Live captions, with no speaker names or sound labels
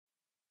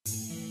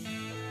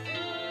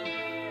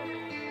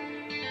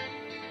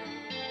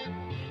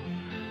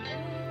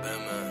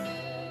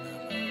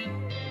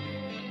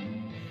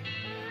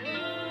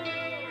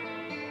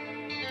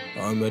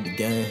I'm at the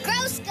game.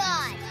 Gross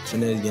God.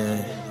 Chinese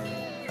game.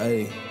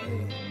 Hey.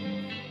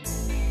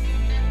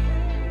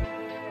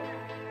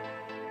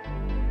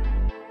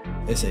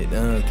 They say,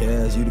 damn,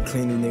 Cass, you the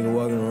cleanest nigga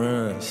walking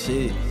around.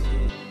 Shit.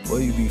 Boy,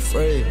 you be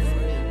afraid.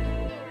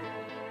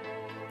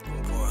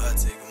 I'm pouring hot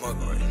take a mug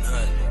right now.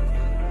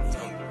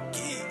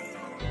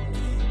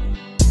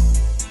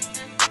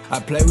 I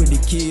play with the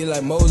key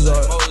like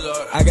Mozart.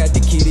 I got the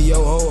key to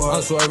your whole heart.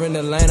 I'm swerving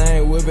the lane, I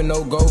ain't whipping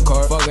no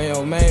go-kart. Fucking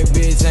your main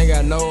bitch, ain't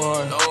got no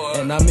heart.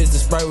 And I miss the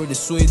Sprite with the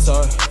sweet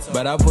tart,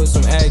 but I put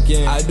some act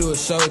in. I do a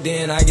show,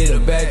 then I get a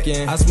back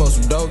in. I smoke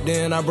some dope,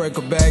 then I break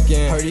a back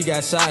in. Heard he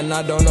got shot and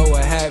I don't know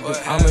what happened.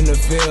 I'm in the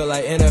field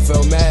like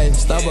NFL Madden.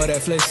 Stop all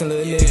that flexing,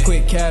 little nigga,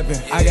 quit capping.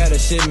 I got a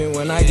shipment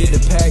when I get the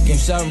packing.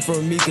 Shouting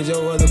for me cause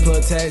your other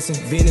plug taxing.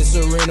 Venus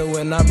Arena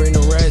when I bring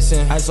the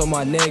ration. Ice on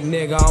my neck,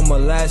 nigga, I'm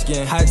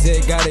Alaskan. Hot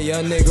tech got a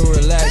young nigga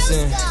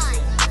relaxing.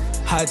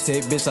 Hot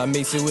take, bitch, I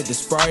mix it with the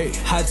Sprite.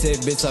 Hot take,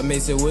 bitch, I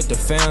mix it with the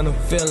Phantom.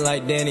 Feeling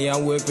like Danny,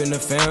 I'm whipping the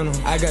Phantom.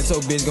 I got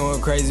your bitch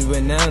going crazy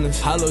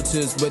bananas. Hollow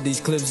tips, but these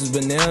clips is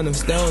bananas.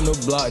 Stay on the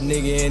block,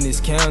 nigga, in this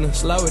counter.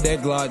 Slide with that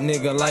Glock,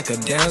 nigga, like a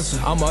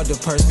dancer. I'm out the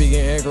purse, speaking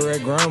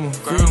accurate grammar.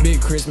 Free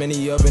Big Chris, man,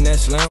 he up in that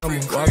slammer.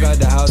 Walk out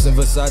the house in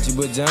Versace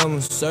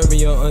pajamas. Serving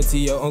your auntie,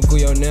 your uncle,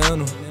 your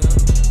nana.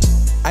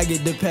 I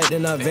get the pack,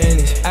 then I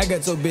vanish. I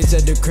got your bitch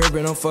at the crib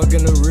and I'm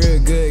fucking her real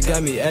good.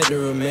 Got me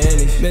acting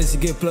romantic.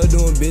 Mexican plug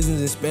doing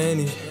business in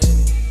Spanish.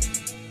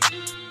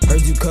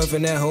 Heard you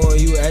cuffing that hoe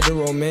and you acting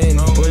romantic.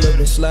 Pull up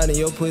and slide in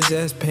your pussy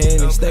ass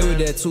panties. Stay with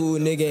that tool,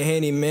 nigga,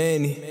 handy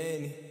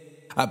manny.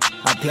 I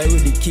play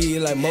with the key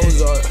like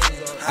Mozart.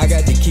 I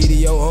got the key to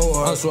your whole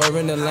heart. I'm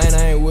swerving the lane,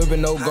 I ain't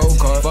whipping no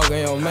go-kart.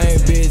 Fucking your main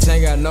bitch,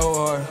 ain't got no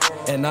heart.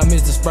 And I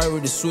miss the Sprite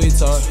with the sweet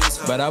tart,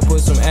 but I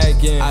put some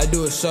act in. I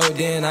do a show,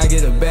 then I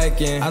get a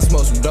back in. I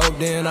smoke some dope,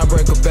 then I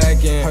break a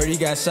back in. Heard he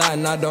got shot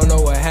and I don't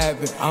know what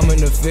happened. I'm in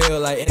the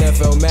field like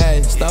NFL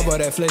Madden. Stop all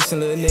that flexing,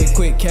 little nigga,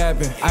 quit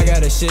capping. I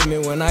got a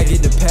shipment when I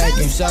get the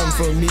packing. Shouting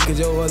for me cause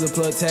your other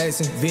plug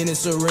taxing.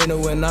 Venus Arena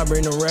when I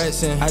bring the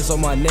ration. Ice on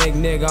my neck,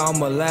 nigga,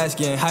 I'm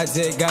Alaskan. Hot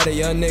tech got a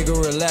young nigga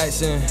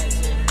relaxing.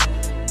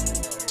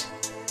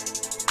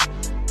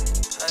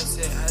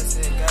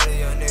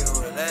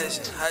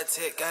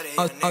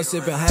 I'm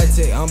sipping hot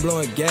tech, I'm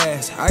blowing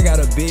gas. I got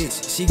a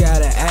bitch, she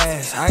got an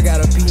ass. I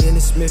got a P and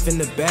a Smith in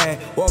the bag.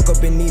 Walk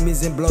up in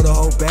Neiman's and blow the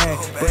whole bag.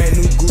 Brand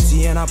new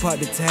Gucci and I pop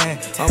the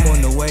tag. I'm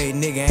on the way,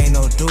 nigga, ain't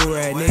no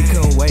do-rag. Nigga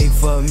couldn't wait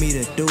for me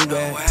to do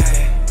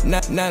that. Now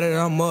that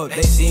I'm up,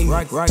 they see me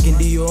rockin'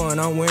 Dior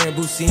and I'm wearing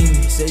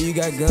Busini. Say you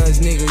got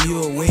guns, nigga,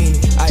 you a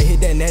weenie. I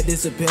hit that net,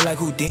 disappear like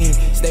Houdini.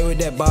 Stay with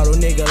that bottle,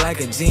 nigga, like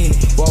a genie.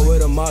 Walk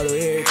with a model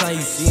every time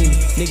you see me.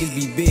 Niggas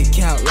be big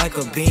count like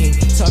a bean.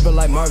 Talkin'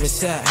 like Marvin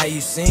Sapp, how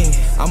you sing?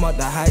 I'm out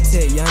the high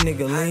tech, young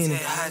nigga leaning.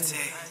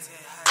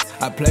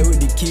 I play with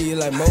the key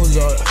like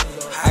Mozart.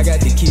 I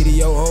got the key to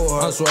your whole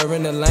heart. I'm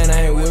swerving the lane,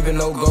 I ain't whipping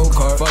no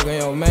go-kart. Fucking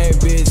your main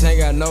bitch, ain't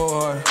got no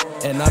heart.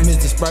 And I miss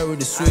the Sprite with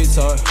the sweet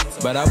tart,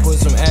 but I put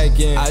some act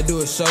in. I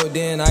do a show,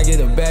 then I get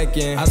a back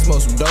in. I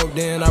smoke some dope,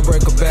 then I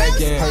break a back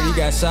in. Heard he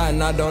got shot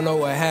and I don't know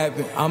what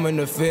happened. I'm in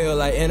the field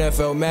like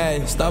NFL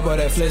Madden. Stop all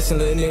that flexing,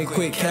 little nigga,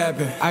 quit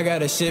capping. I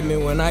got a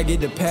shipment when I get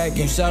the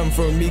packing. Shouting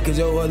for me cause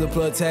your other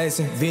plug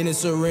taxing.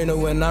 Venus Arena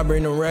when I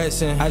bring the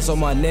ration. Ice on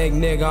my neck,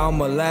 nigga, I'm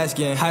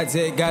Alaskan. Hot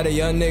tech got a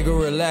young nigga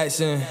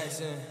relaxing.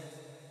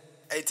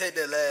 Hey, take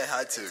that last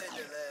hot tip.